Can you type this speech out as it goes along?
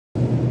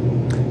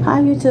Hi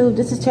YouTube,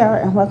 this is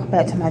Tara and welcome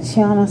back to my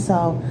channel.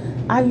 So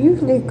I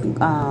usually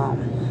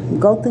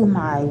go through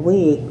my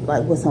wig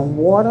like with some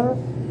water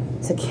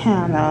to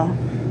kind of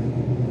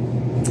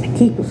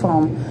keep it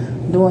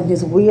from doing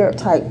this weird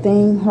type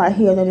thing right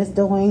here that it's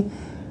doing,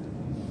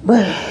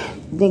 but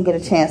didn't get a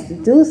chance to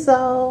do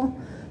so.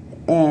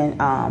 And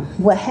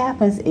what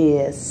happens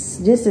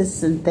is this is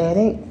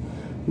synthetic,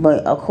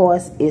 but of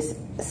course it's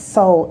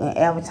sold and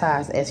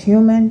advertised as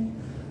human.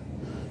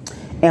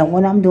 And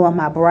when I'm doing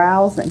my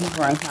brows, let me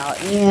bring y'all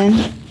in.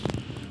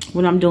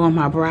 When I'm doing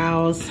my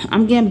brows,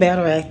 I'm getting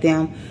better at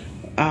them.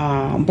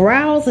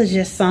 Brows is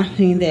just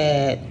something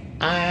that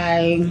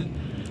I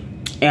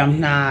am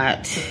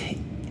not.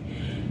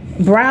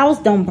 Brows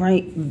do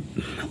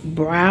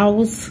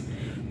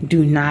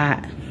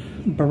not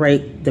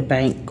break the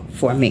bank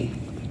for me.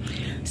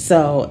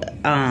 So,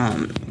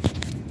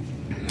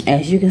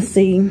 as you can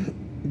see,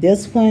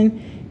 this one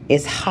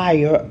is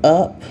higher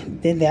up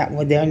than that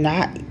one. They're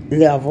not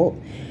leveled.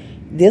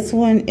 This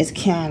one is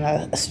kind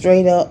of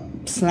straight up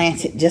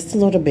slanted just a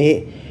little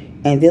bit,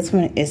 and this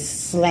one is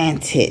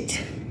slanted.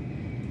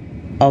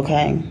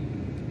 Okay.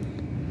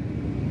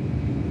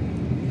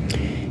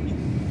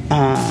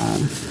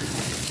 And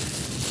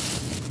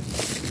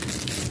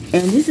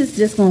this is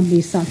just going to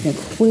be something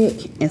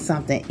quick and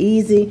something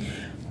easy.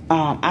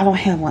 I don't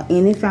have on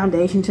any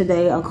foundation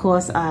today. Of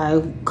course,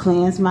 I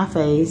cleansed my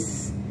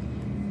face,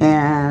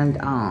 and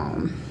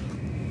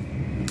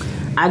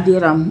I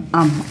did a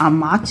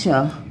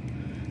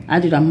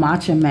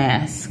matcha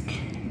mask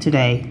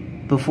today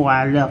before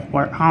I left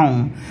work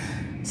home.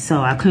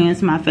 So I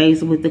cleansed my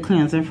face with the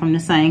cleanser from the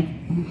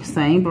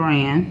same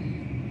brand.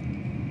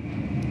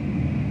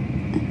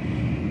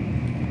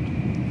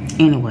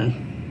 Anyway,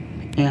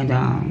 and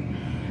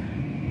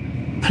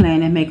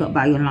Planet Makeup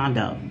by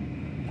Yolanda.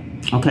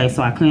 Okay,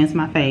 so I cleansed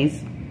my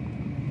face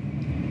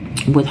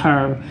with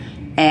her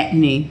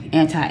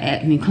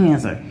anti-acne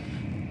cleanser.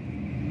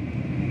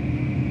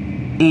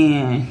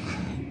 And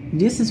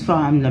this is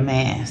from the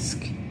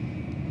mask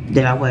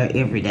that I wear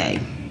every day.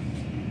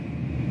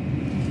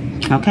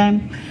 Okay?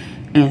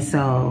 And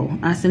so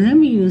I said, let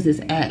me use this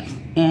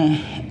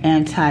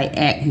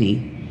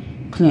anti-acne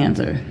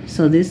cleanser.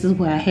 So this is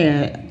where I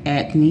had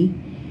acne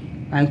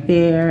right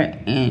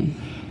there, and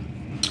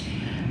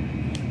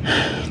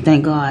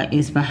thank God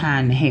it's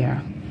behind the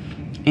hair.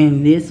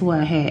 And this is where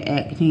I had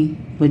acne,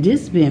 but this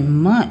has been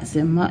months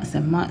and months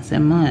and months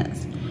and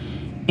months.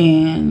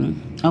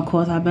 And of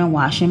course, I've been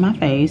washing my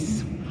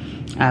face.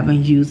 I've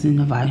been using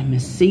the vitamin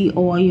C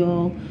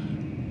oil,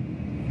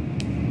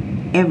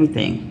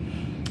 everything,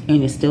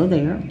 and it's still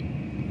there.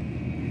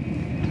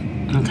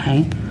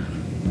 Okay.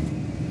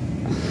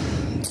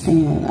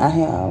 And I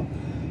have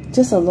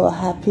just a little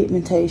high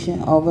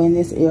pigmentation over in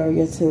this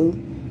area too.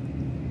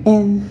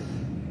 And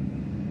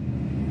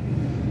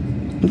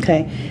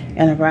okay,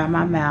 and around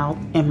my mouth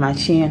and my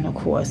chin, of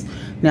course.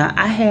 Now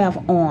I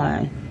have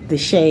on the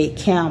shade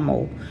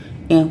Camel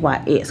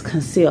NYX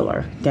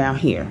concealer down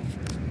here,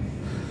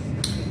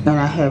 and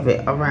I have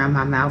it around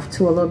my mouth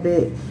too a little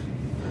bit.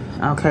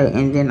 Okay,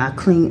 and then I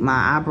cleaned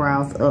my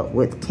eyebrows up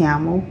with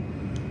Camel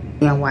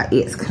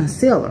NYX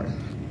concealer.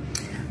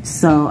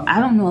 So I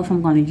don't know if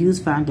I'm going to use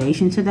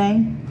foundation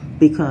today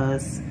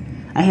because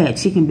I had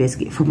chicken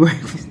biscuit for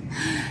breakfast.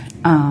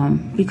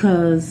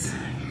 Because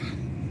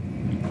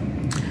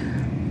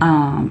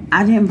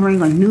I didn't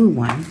bring a new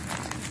one.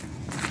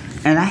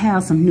 And I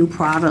have some new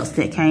products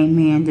that came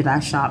in that I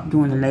shopped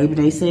during the Labor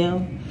Day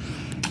sale.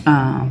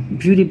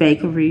 Beauty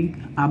Bakery,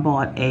 I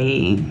bought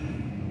a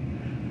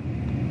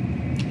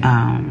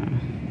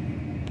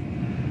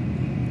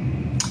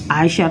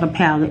eyeshadow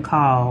palette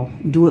called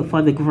Do It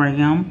for the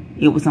Gram.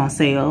 It was on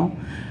sale,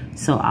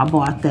 so I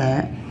bought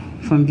that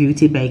from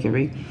Beauty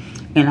Bakery.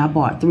 And I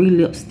bought 3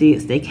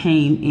 lipsticks. They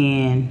came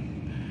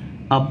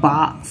in a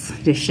box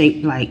that's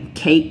shaped like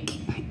cake.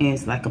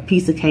 It's like a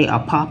piece of cake, a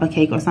pop of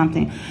cake or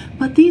something.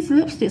 But these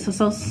lipsticks are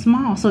so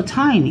small, so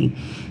tiny.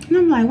 And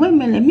I'm like, wait a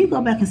minute, let me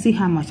go back and see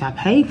how much I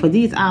paid for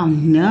these. I'll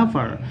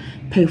never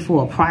pay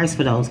full price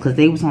for those because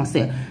they was on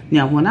sale.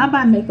 Now, when I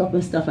buy makeup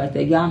and stuff like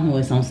that, y'all know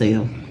it's on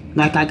sale.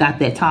 Like I got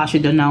that Tasha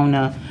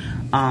Denona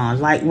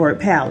light work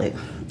palette.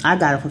 I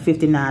got it for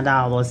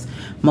 $59.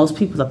 Most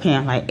people are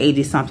paying like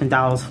 $80-something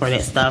for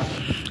that stuff.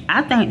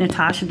 I think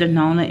Natasha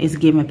Denona is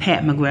giving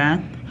Pat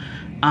McGrath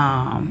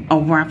a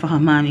run for her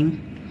money.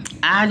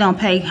 I don't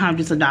pay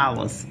hundreds of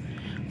dollars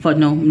for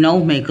no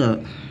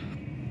makeup.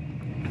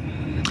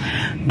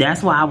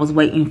 That's why I was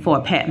waiting for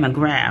Pat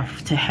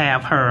McGrath to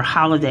have her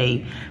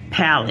holiday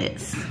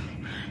palettes.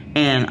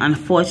 And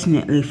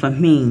unfortunately for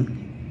me,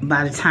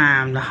 by the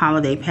time the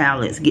holiday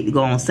palettes get to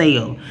go on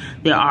sale,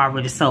 they're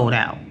already sold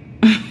out.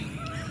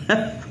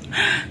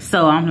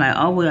 So I'm like,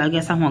 oh well, I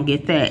guess I won't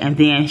get that. And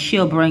then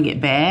she'll bring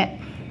it back,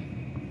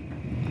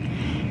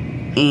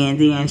 and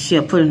then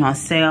she'll put it on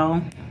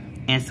sale,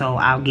 and so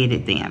I'll get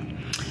it then.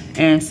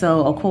 And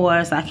so of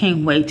course I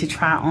can't wait to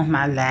try on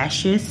my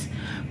lashes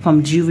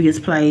from Juvia's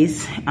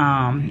Place.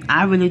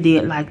 I really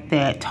did like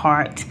that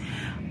Tarte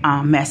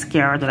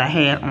mascara that I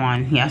had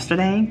on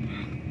yesterday.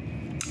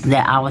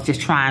 that I was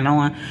just trying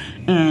on.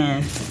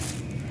 And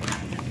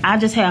I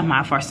just have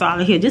my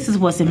Farsala here. This is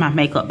what's in my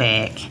makeup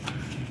bag.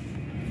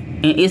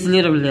 And it's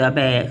literally a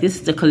bag. This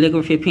is the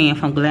calligraphy pen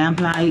from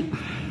Glamlight,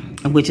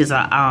 which is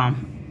a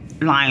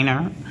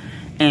liner.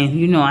 And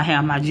you know I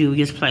have my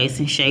Julia's Place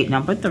in shade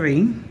number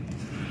 3.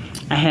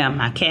 I have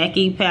my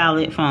khaki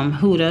palette from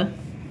Huda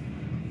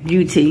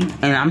Beauty.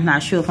 And I'm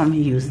not sure if I'm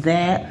going to use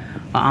that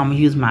or I'm going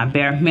to use my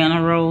Bare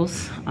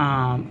Minerals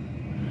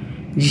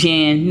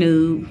Gen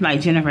Nude,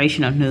 like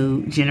Generation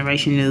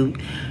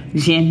Nude.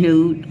 Gen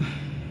Nude.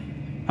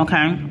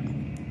 Okay.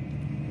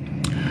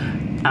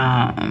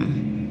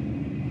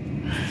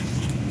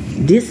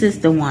 This is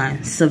the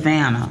one,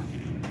 Savannah,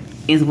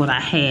 is what I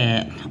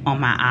had on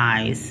my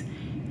eyes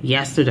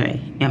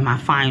yesterday in my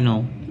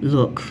final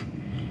look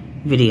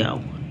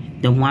video.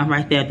 The one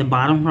right there at the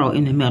bottom row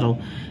in the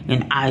middle,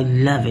 and I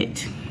love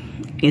it.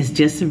 It's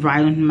just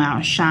right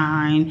amount of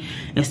shine.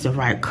 It's the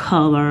right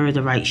color,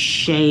 the right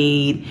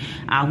shade.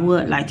 I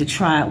would like to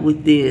try it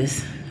with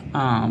this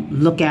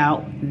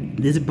Lookout,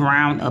 this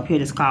brown up here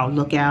that's called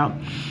Lookout,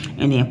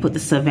 and then put the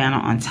Savannah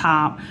on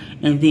top.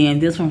 And then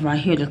this one right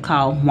here that's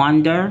called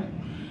Wonder.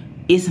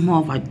 It's more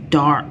of a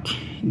dark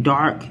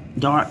kind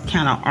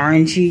of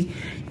orangey.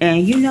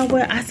 And you know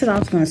what? I said I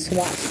was going to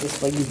swatch this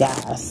for you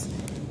guys.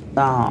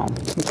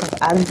 Because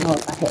I didn't know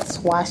if I had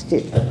swatched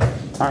it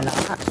or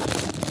not.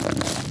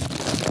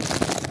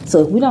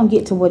 So if we don't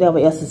get to whatever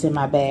else is in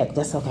my bag,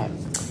 that's okay.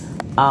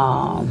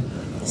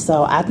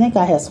 So I think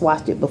I had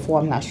swatched it before,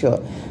 I'm not sure.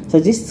 So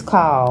this is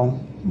called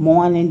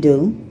Morning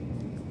Dew.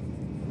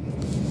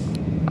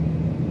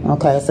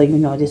 Okay, so you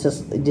know this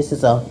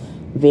is a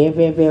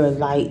very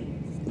light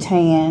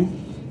tan.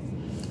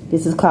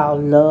 This is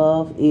called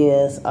Love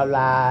Is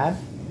Alive.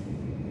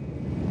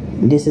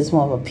 This is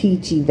more of a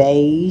peachy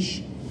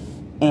beige.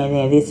 And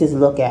then this is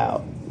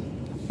Lookout.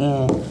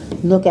 And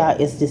Lookout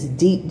is this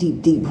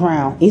deep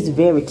brown. It's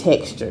very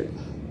textured.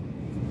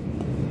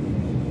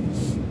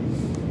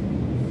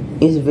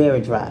 It's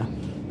very dry.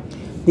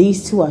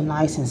 These two are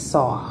nice and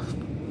soft.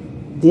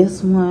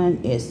 This one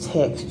is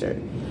textured.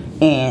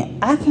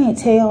 And I can't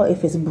tell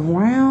if it's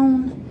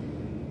brown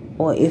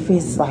or if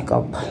it's like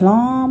a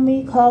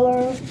plummy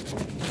color.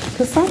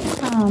 Because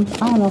sometimes,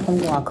 I don't know if I'm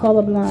going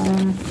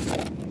colorblind.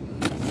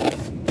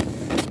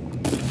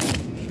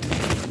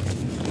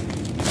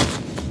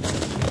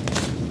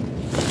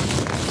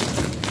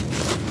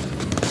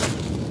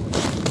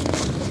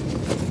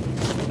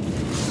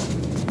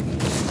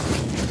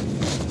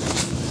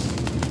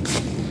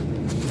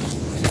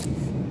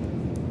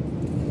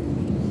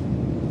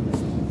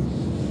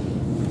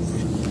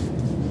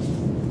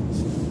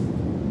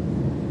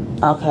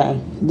 Okay,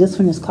 this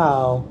one is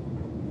called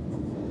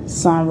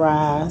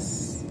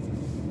Sunrise.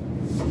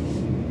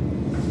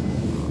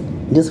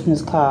 This one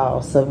is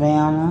called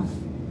Savannah.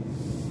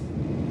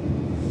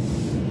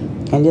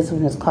 And this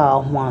one is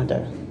called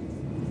Wonder.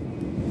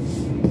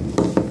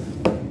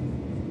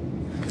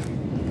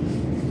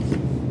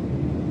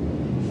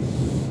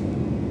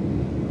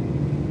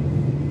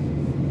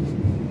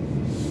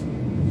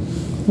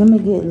 Let me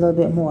get a little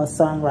bit more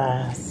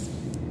Sunrise.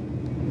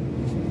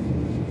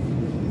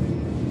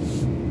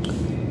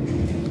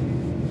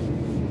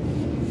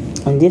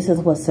 And this is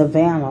what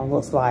Savannah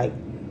looks like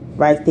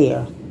right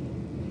there.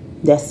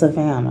 That's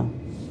Savannah.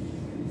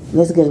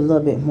 Let's get a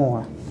little bit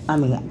more. I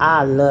mean,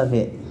 I love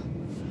it.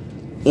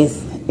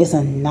 It's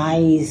a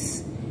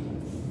nice,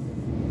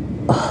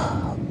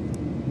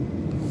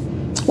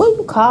 what do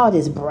you call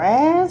this,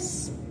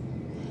 brass?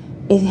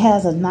 It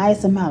has a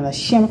nice amount of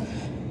shimmer.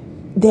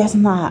 There's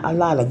not a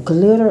lot of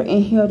glitter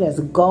in here. There's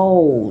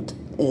gold.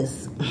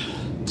 It's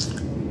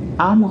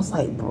almost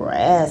like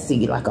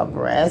brassy, like a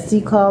brassy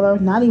color,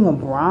 not even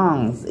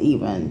bronze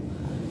even.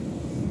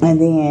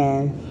 And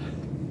then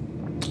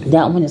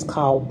that one is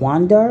called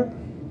Wonder,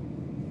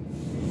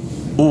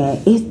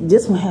 and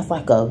this one has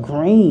like a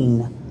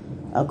greenish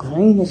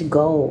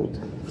gold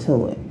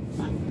to it.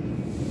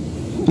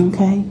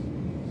 Okay,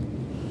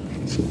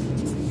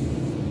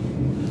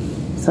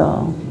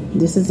 so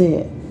this is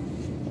it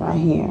right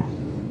here.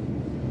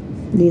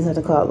 These are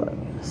the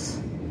colors.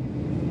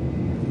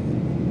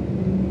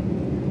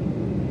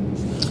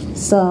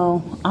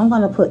 So I'm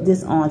going to put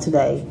this on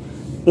today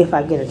if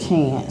I get a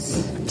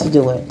chance to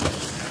do it.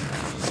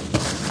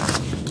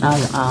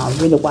 I'm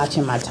really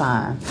watching my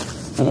time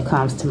when it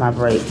comes to my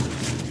break,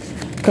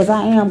 because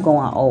I am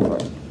going over.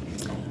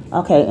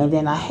 Okay, and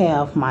then I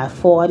have my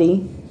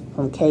 40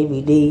 from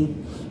KVD.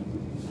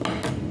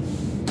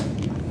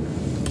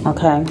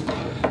 Okay,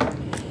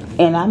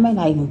 and I may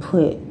not even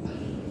put,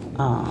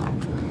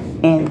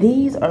 and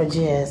these are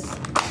just,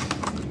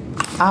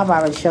 I've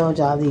already showed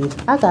y'all these.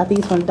 I got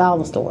these from the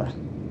dollar store.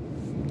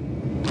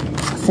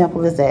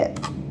 Simple as that.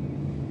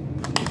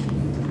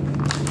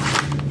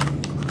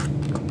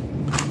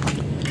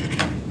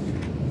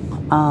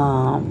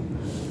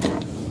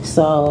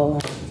 So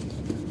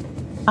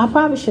I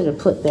probably should have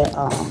put that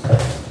on.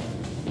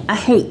 I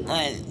hate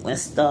when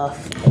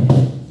stuff, you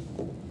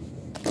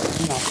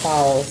know,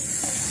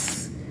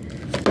 falls.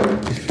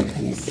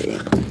 Let me see.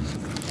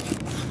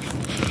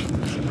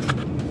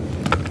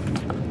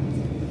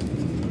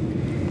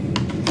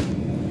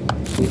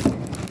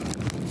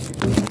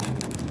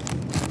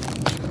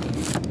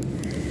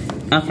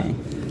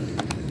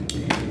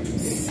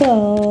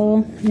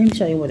 let me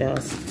show you what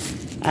else.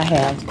 I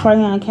have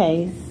crayon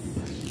case.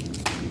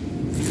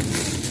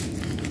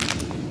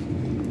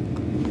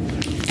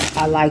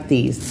 I like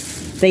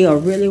these. They are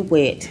really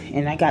wet,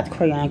 and I got the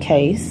crayon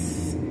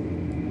case.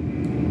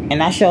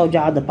 And I showed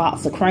y'all the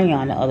box of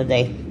crayon the other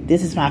day.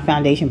 This is my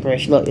foundation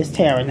brush. Look, it's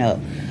tearing up.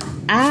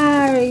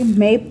 I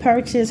may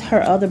purchase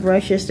her other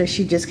brushes that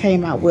she just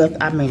came out with.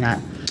 I may not,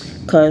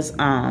 because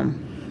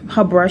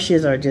her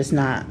brushes are just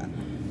not,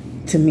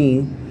 to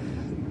me,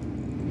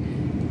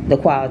 the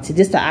quality.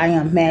 This is the I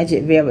Am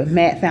Magic Velvet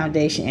Matte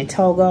Foundation in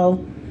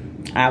Togo.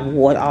 I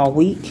wore it all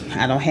week.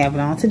 I don't have it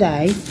on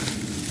today.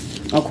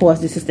 Of course,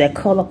 this is that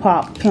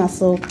ColourPop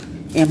pencil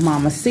in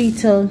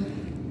Mamacita.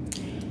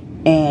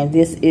 And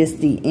this is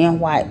the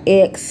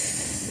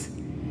NYX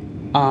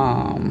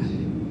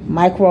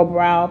Micro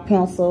Brow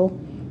Pencil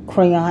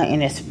Crayon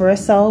in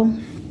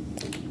Espresso.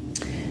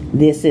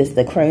 This is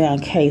the crayon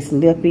case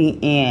lippy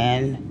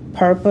in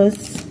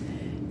Purpose.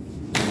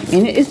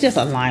 And it's just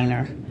a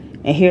liner.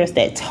 And here's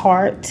that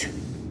Tarte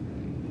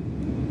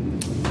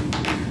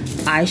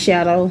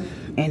eyeshadow.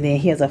 And then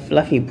here's a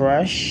fluffy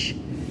brush.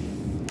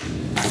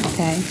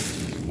 Okay.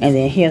 And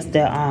then here's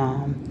the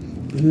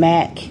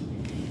MAC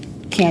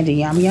Candy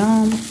Yum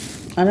Yum.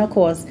 And of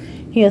course,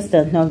 here's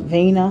the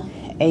Novena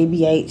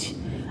ABH.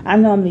 I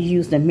normally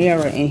use the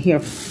mirror in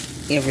here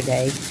every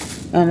day.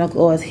 And of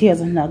course, here's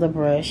another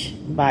brush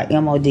by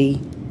MODA.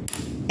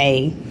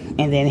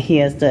 And then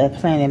here's the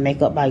Planet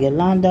Makeup by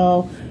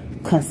Yolanda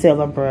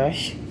concealer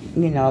brush.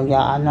 You know, y'all,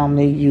 I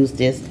normally use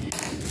this.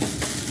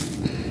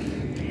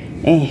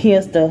 And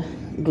here's the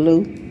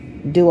Glue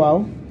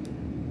Duo.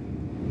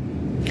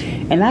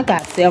 And I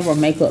got several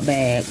makeup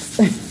bags.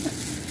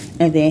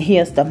 And then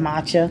here's the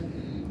Matcha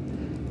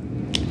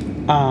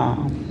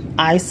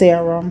Eye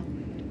Serum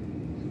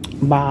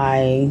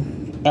by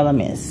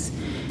Elemis.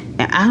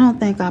 And I don't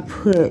think I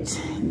put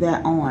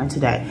that on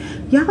today.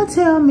 Y'all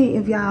tell me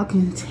if y'all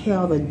can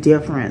tell the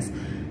difference.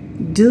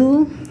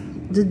 Do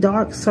the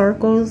dark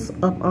circles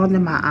up under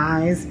my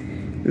eyes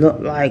look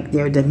like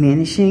they're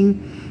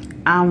diminishing?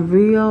 I'm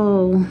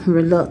real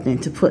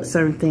reluctant to put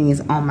certain things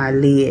on my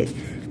lid,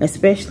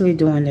 especially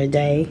during the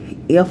day,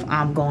 if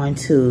I'm going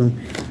to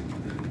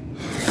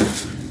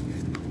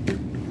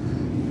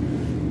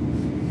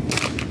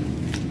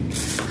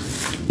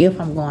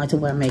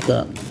wear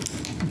makeup,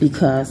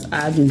 because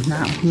I do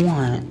not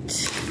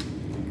want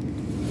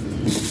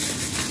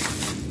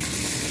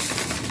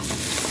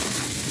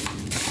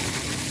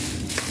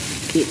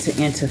it to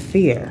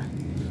interfere.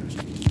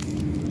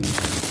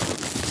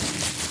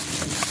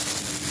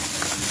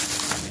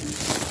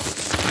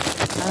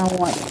 I don't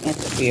want it to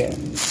interfere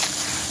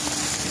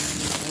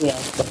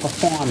with the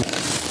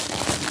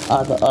performance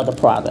of the other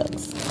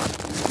products.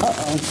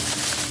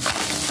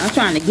 I'm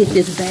trying to get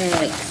this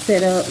bag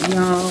set up,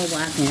 y'all,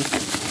 where I can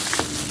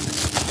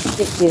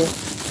stick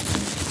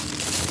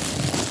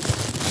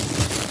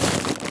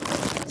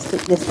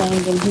this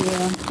thing in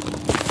here.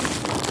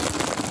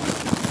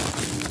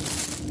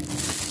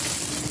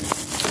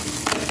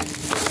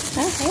 I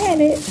had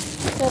it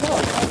set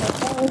up.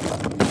 Okay.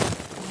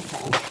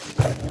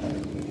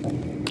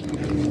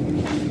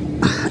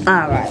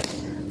 Alright,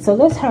 so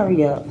let's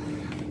hurry up.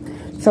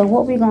 So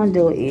what we're going to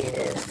do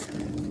is,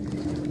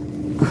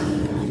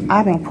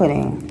 I've been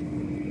putting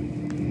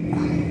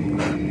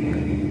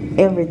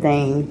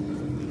everything.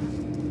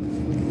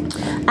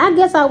 I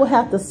guess I would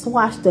have to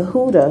swatch the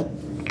Huda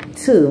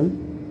too.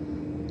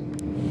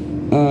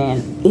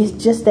 And it's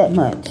just that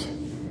much.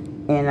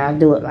 And I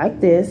do it like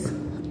this.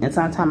 And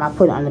sometimes I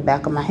put it on the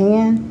back of my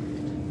hand.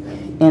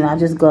 And I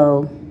just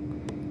go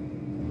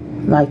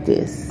like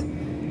this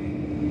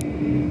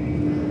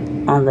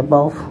on the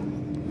both.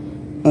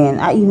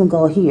 And I even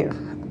go here.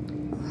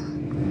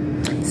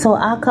 So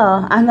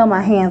I know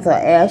my hands are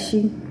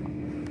ashy.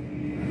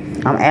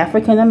 I'm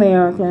African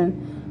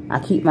American. I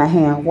keep my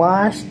hand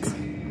washed.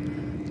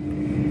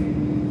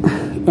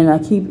 And I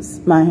keep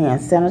my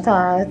hand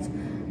sanitized.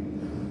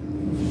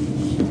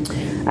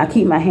 I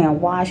keep my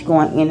hand washed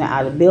going in and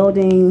out of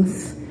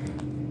buildings,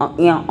 on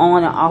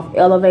and off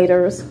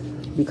elevators,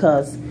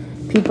 because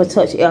people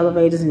touch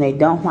elevators and they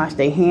don't wash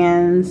their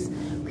hands.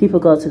 People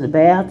go to the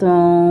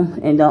bathroom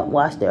and don't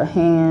wash their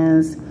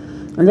hands.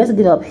 And let's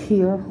get up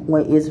here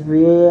where it's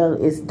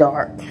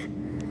dark.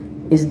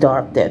 It's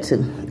dark there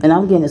too. And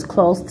I'm getting as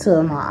close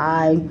to my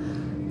eye,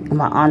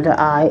 my under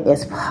eye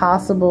as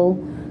possible,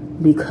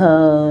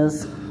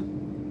 because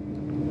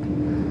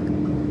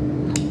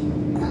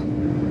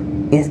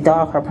it's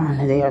dark up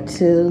under there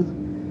too.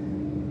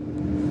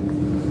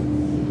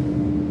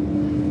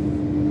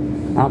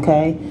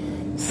 Okay,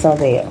 so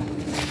there.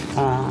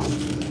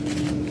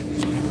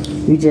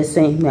 You just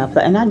seen me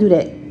apply, and I do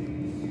that.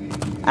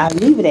 I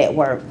leave it at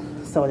work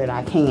so that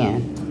I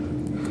can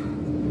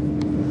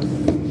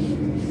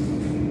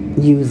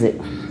use it.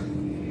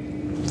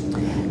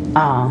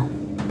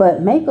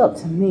 But makeup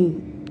to me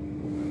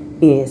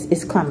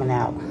it's coming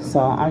out,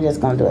 so I'm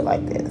just gonna do it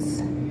like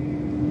this.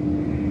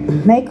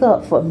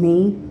 Makeup for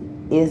me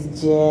is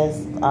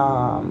just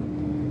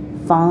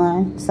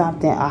fun,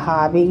 something, a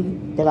hobby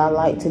that I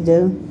like to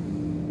do.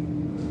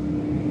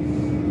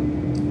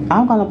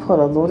 I'm gonna put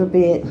a little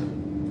bit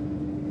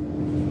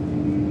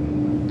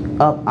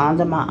up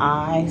under my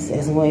eyes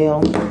as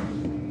well.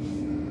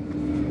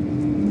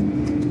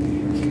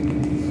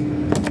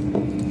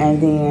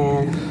 And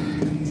then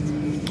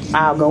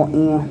I'll go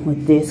in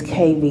with this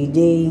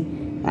KVD.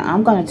 And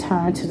I'm going to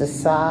turn to the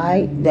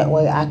side. That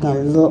way I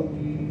can look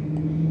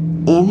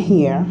in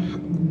here.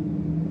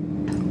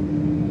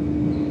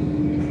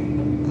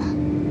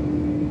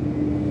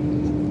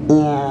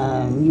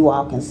 And you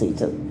all can see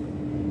too.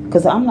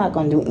 Because I'm not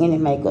going to do any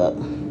makeup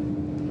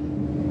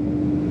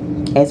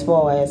as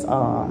far as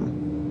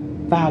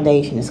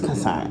foundation is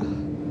concerned.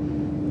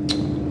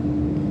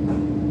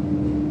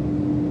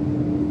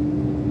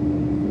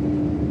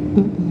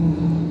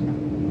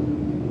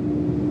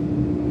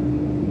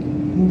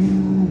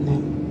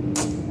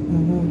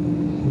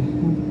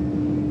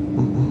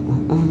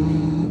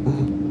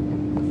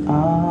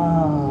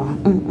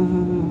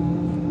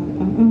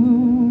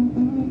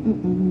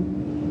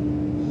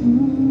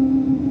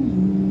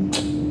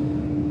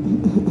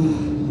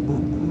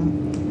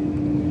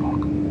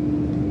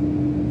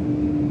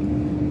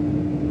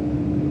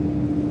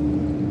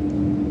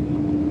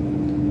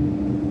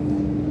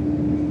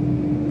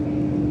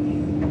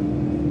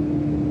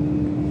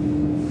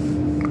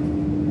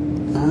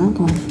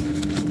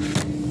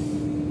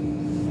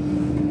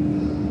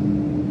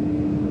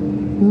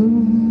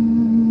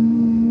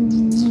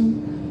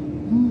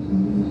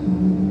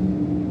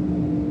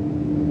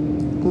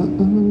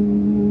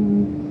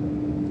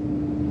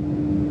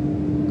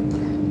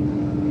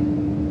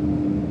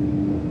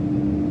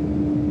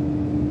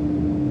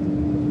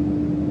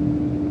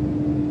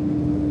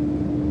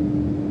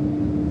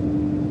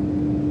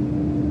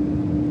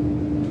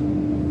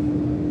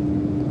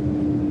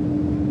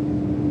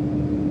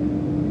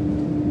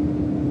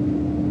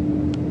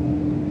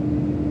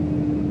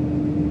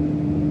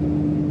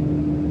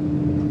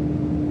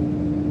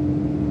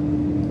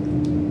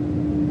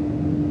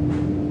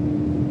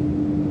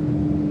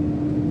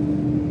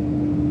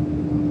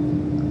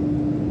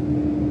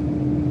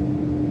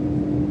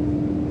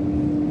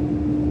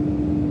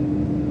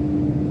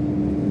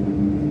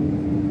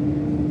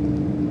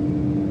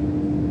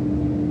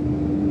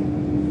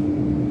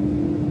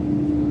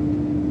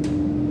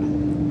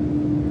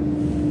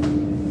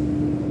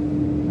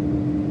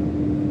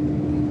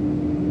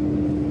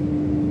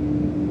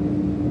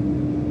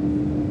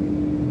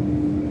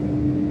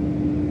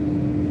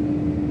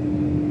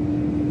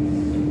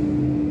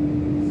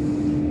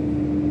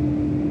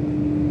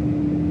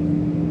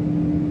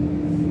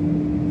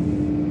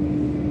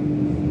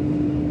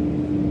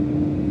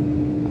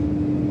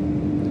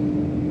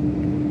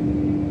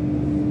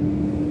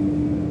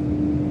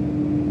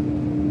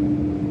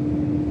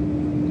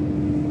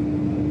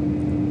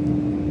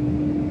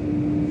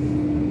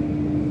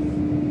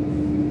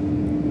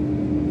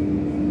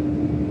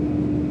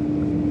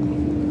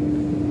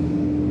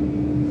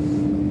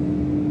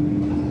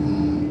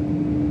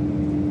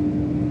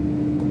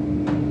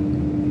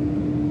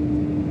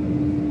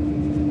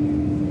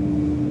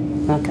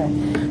 Okay,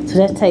 so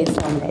that takes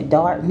some of that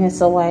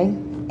darkness away,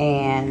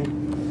 and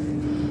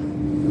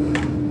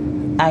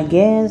I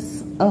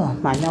guess, oh,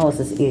 my nose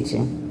is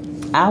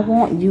itching. I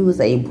won't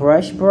use a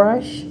brush, but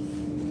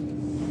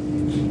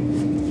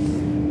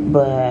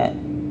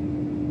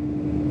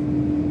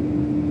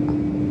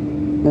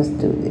let's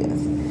do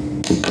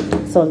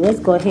this. So let's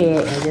go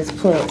ahead and just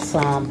put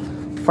some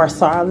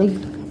Farsali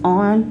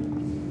on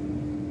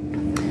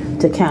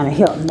to kind of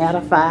help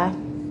mattify.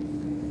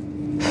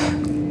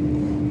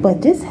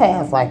 But this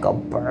has like a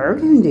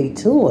burgundy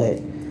to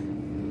it.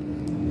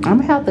 I'm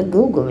gonna have to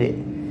Google it.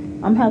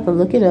 I'm gonna have to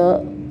look it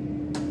up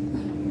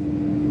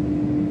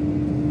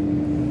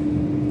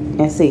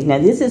and see. Now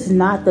this is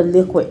not the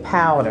liquid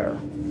powder,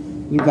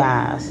 you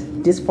guys.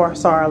 This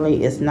Farsali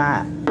is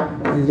not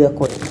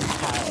liquid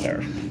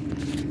powder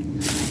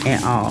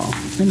at all.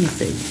 Let me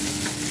see.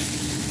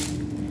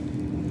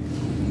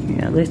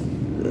 Yeah, let's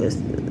do it.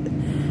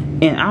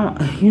 And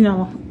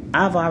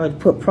I've already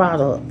put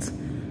products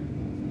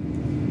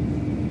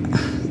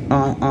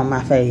on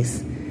my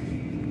face.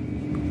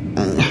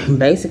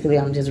 Basically,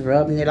 I'm just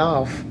rubbing it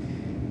off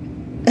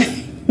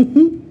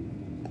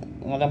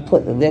when I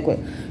put the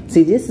liquid.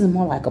 See, this is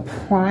more like a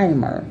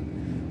primer.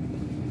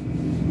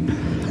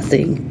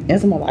 See,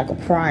 it's more like a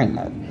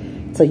primer.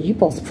 So you're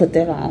supposed to put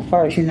that on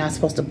first. You're not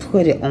supposed to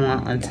put it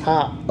on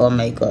top of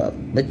makeup.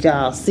 But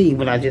y'all see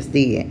what I just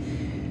did.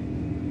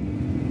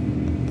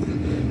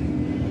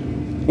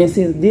 And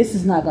see, this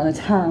is not going to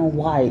turn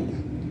white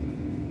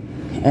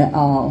at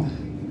all.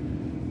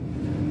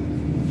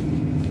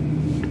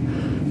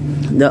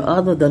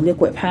 The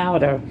liquid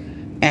powder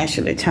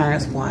actually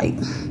turns white.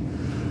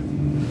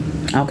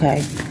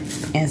 Okay.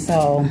 And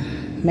so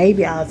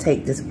maybe I'll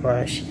take this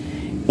brush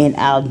and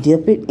I'll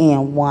dip it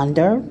in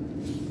Wonder.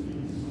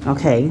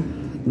 Okay.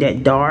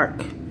 That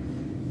dark.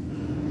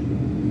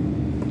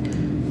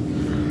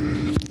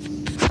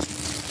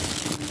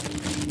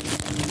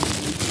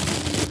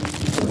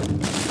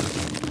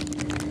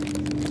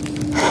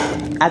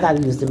 I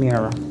gotta use the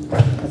mirror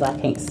because I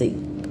can't see.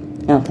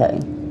 Okay.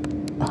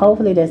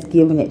 hopefully that's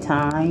giving it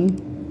time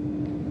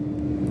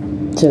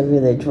to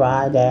really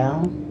dry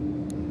down.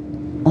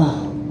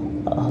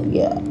 Oh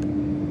yeah,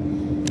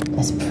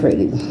 that's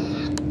pretty.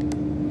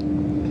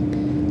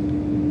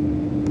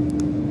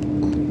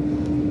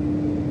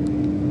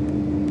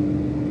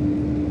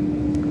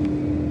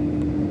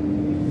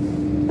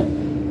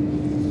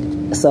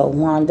 So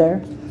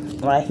Wonder,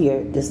 right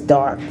here, this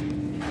dark.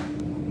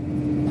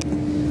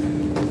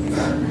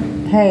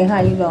 Hey,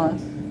 how you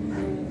doing?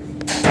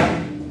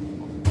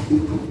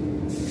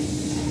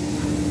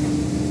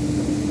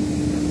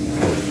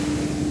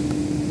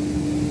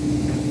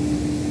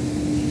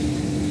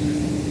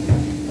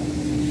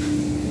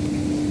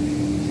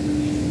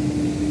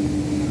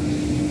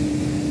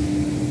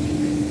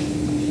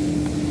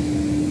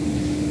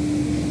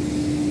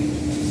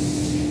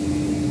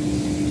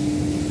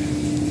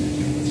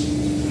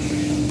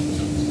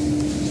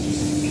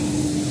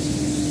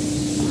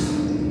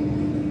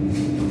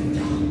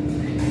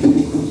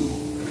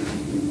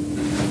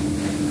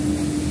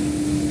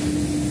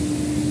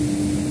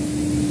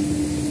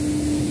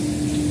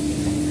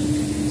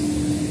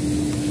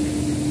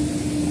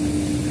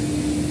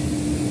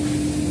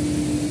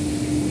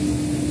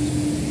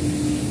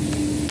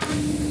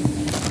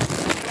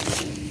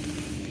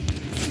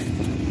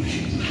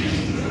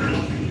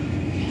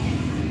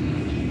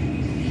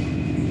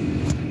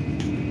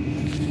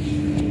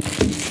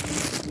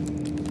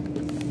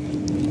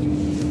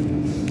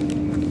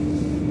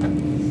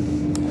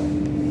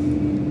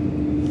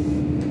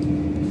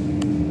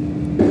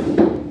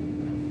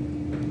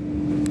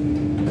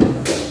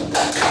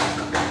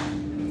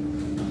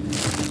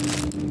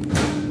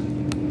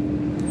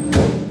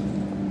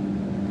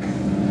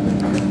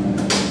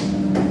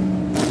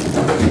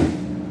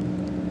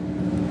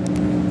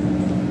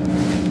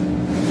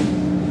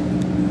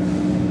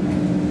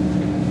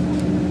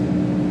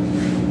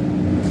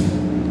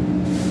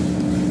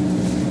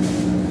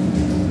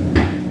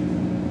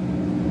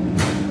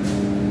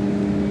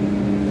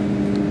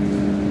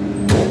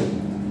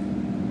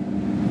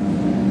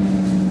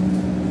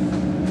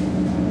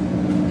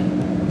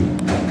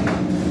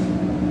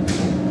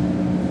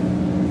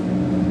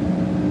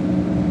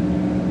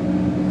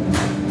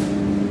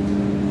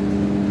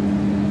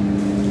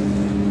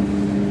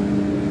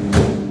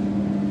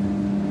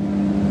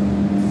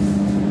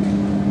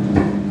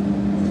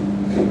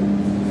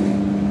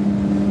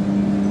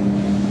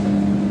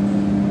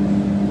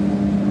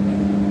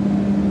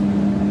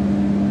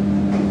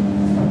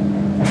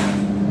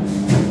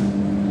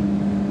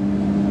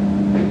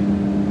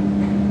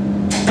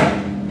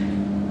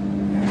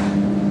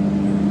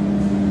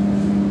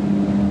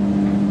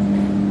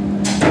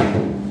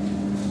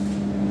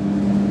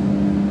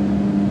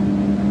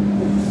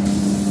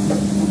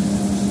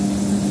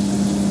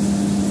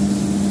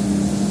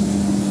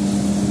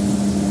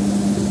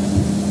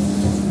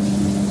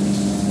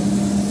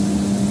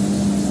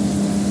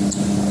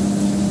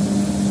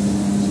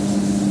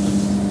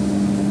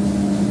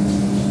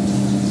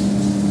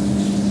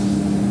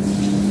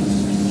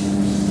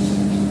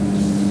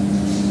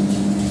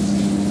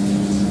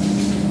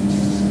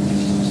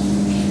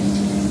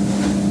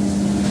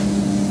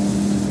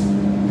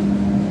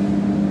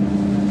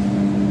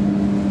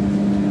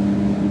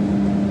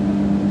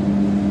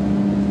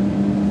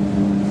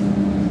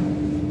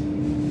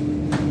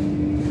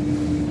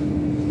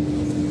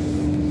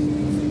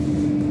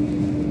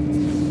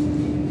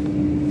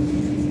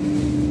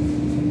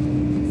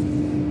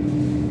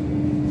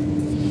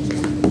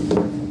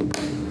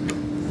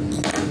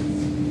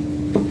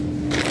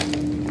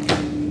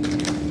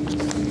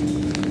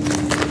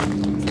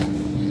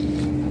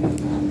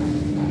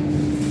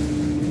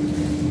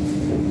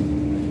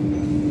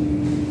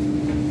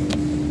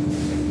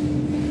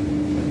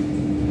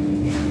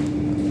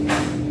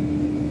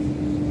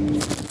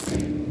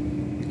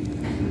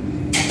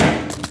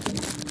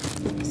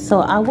 So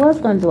I was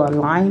going to do a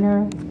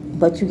liner,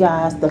 but you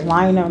guys, the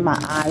liner,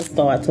 my eyes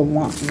started to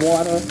want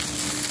water.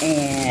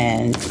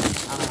 And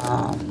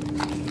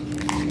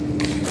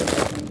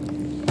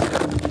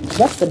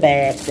that's the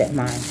bag that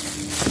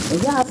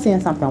if y'all seeing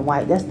something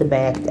white, that's the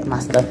bag that my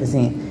stuff is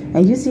in.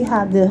 And you see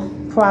how the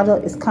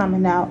product is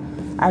coming out?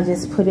 I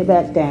just put it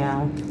back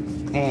down.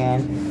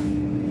 And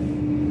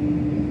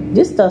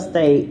this stuff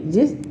stayed,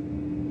 this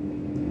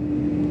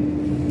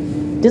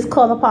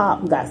Color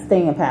Pop got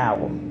staying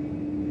power.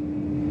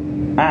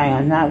 I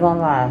am not gonna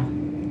lie.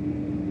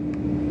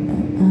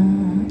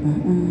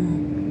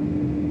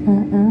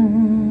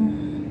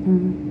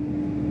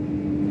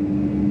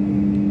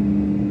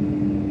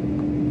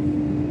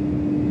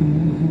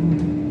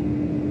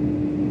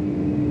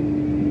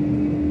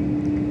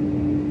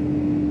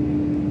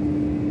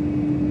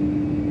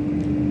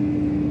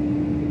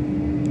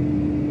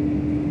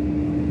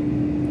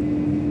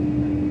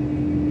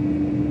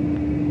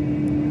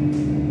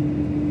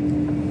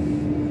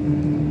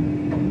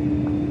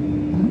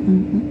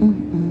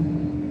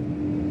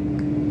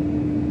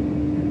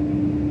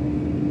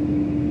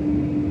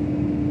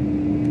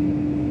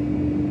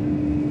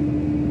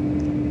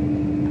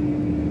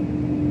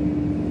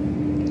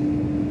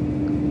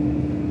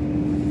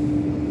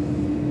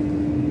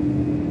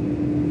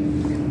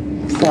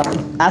 So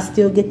I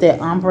still get that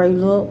ombre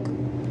look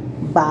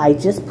by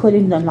just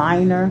putting the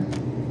liner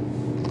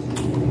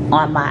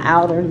on my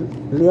outer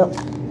lip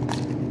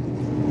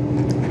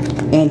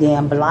and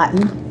then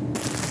blotting,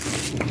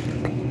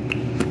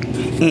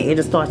 and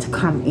it'll start to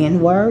come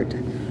inward.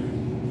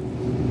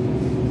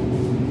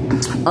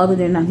 Other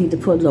than I need to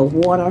put a little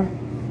water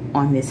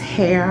on this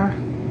hair.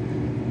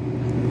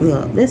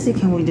 Look, let's see,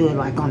 can we do it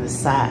like on the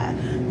side?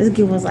 Let's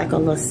give us like a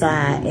little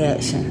side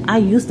action. I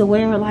used to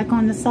wear it like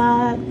on the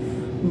side,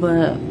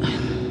 but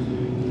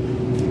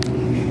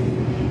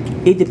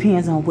it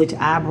depends on which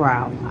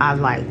eyebrow I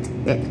liked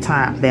at the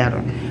time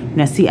better.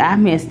 Now see, I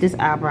messed this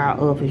eyebrow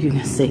up, as you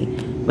can see,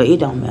 but it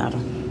don't matter.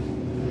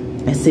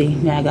 And see,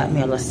 now I got me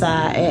a little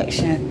side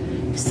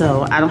action.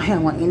 So I don't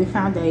have on any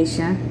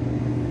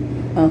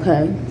foundation.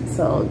 Okay,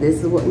 so this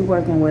is what we're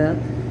working with.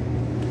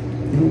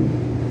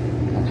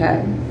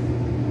 Okay.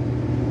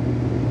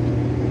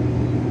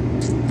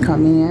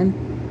 Come in,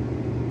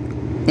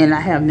 and I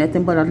have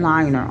nothing but a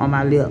liner on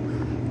my lip,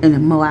 and the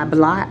more I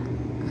blot,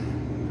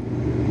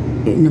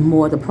 and the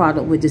more the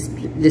product would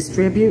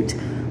distribute.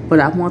 But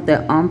I want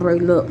that ombre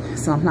look,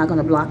 so I'm not going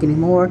to block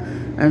anymore.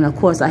 And of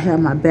course I have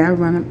my Bare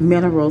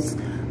Minerals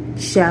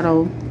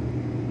shadow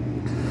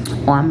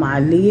on my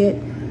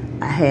lid.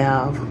 I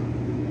have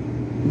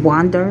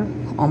Wonder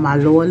on my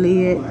lower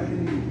lid,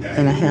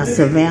 and I have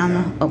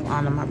Savannah up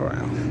under my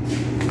brow.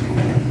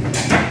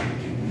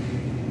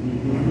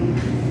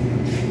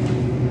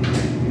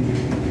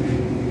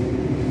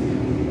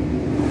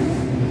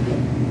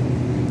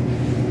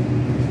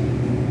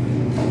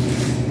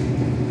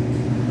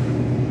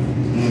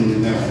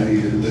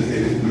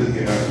 Look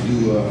at how to do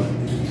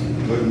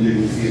what you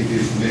can see if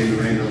this maybe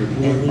rain or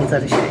report. And these are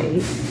the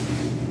shades.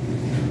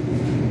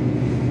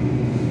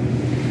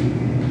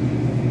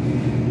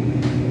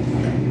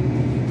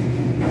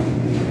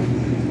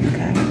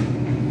 Okay.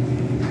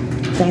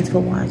 Thanks for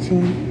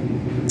watching.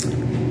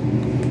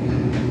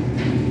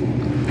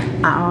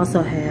 I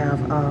also have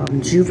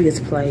Juvia's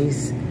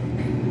Place.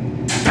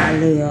 I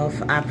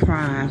Live, I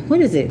Prime.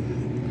 What is it?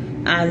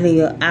 I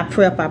Live, I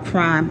Prep, I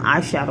Prime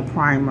eyeshadow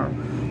primer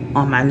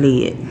on my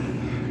lid.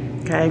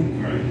 Okay.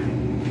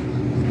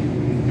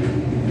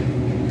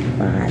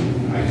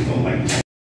 Bye.